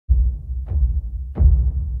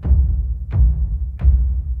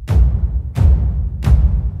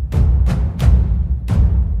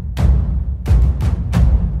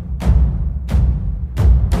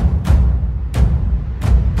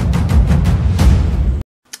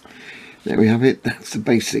There we have it. That's the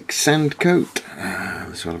basic sand coat.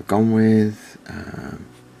 That's what I've gone with.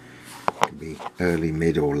 Could be early,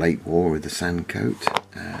 mid or late war with the sand coat.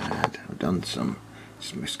 And I've done some,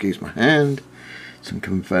 excuse my hand, some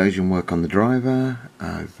conversion work on the driver.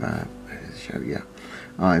 I've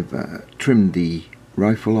trimmed the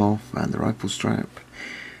rifle off and the rifle strap,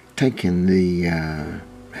 taken the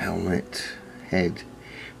helmet head,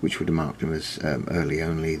 which would have marked them as early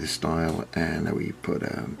only, the style, and we put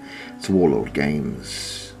it's a Warlord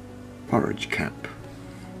Games forage cap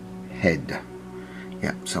head.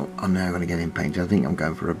 Yeah, so I'm now going to get him painted. I think I'm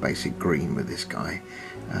going for a basic green with this guy,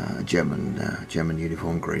 German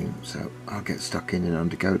uniform green. So I'll get stuck in and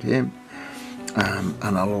undercoat him,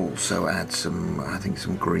 and I'll also add some, I think,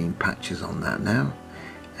 some green patches on that now,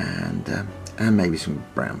 and maybe some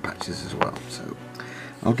brown patches as well. So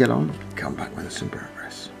I'll get on, come back with some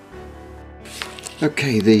progress.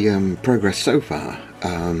 Okay, the progress so far.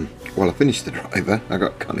 Well, I finished the driver. I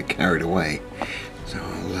got kind of carried away, so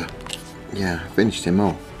I'll yeah, finished him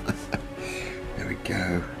off. There we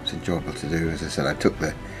go. It's enjoyable to do. As I said, I took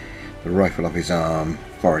the rifle off his arm,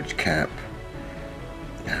 forage cap.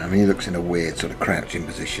 I mean, he looks in a weird sort of crouching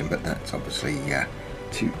position, but that's obviously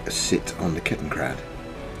to sit on the Kettenkrad.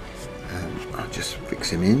 I'll just fix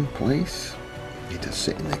him in place. He does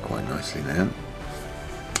sit in there quite nicely now.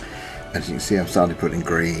 As you can see, I've started putting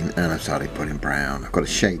green and I've started putting brown. I've got to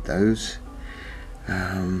shade those.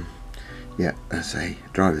 Yeah, as a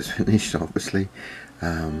driver's finished, obviously.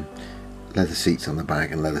 Leather seats on the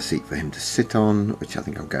back and leather seat for him to sit on, which I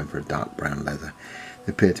think I'm going for a dark brown leather.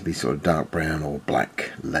 They appear to be sort of dark brown or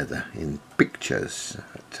black leather in pictures.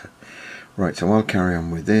 Right, so I'll carry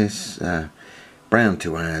on with this. Brown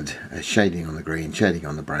to add, shading on the green, shading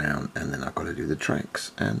on the brown, and then I've got to do the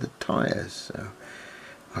tracks and the tyres. So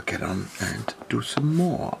I'll get on and do some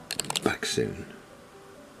more. Back soon.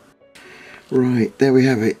 Right, there we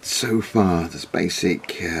have it so far. This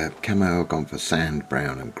basic camo, gone for sand,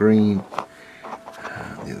 brown and green.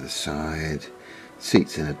 The other side,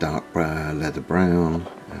 seats in a dark leather brown,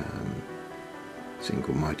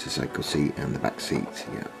 single motorcycle seat, and the back seat,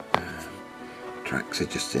 yeah. Tracks are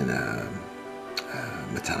just in a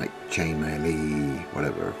metallic chainmail-y,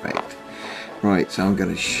 whatever effect. Right, so I'm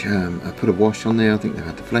going to put a wash on there. I think they've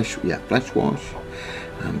had the flesh wash.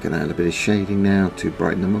 I'm going to add a bit of shading now to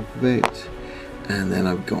brighten them up a bit. And then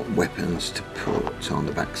I've got weapons to put on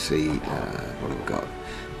the back seat. What have I got?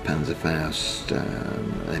 Panzerfaust,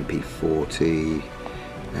 MP40,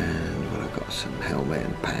 and what I've got, some helmet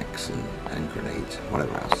and packs and hand grenades,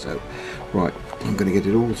 whatever else. So, right, I'm going to get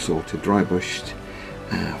it all sorted, dry brushed,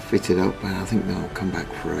 fitted up, and I think then I'll come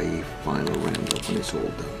back for a final roundup when it's all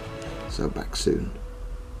done. So back soon.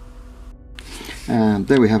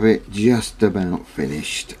 There we have it, just about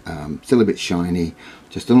finished. Still a bit shiny,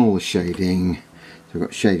 just on all the shading. So we've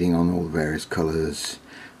got shading on all the various colours.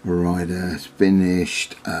 The rider's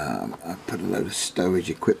finished. I've put a load of stowage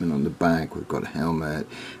equipment on the back. We've got a helmet,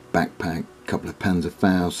 backpack, a couple of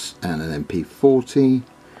Panzerfaust and an MP40.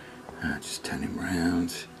 Just turn him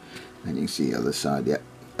around, and you can see the other side. Yep,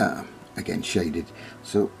 again shaded.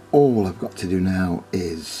 So all I've got to do now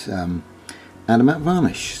is add a matte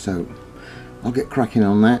varnish. So I'll get cracking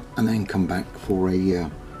on that and then come back for a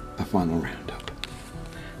final roundup.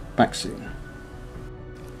 Back soon.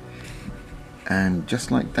 And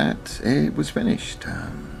just like that, it was finished.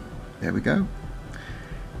 There we go.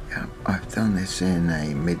 Yeah, I've done this in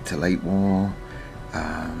a mid to late war.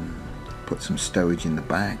 Put some stowage in the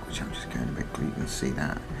back, which I'm just going to quickly, you can see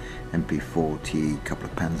that. MP40, a couple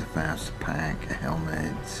of Panzerfaust, a pack, a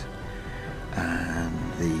helmet, and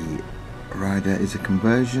the rider is a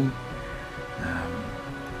conversion.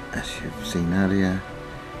 As you've seen earlier,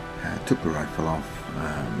 took the rifle off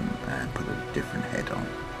and put a different head on.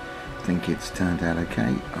 I think it's turned out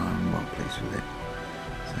okay. I'm well pleased with it.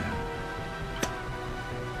 So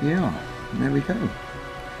yeah, there we go.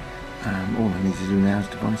 All I need to do now is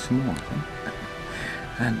to buy some more, I think,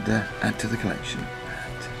 and add to the collection.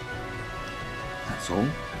 And that's all.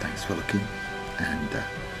 Thanks for looking, and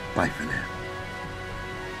bye for now.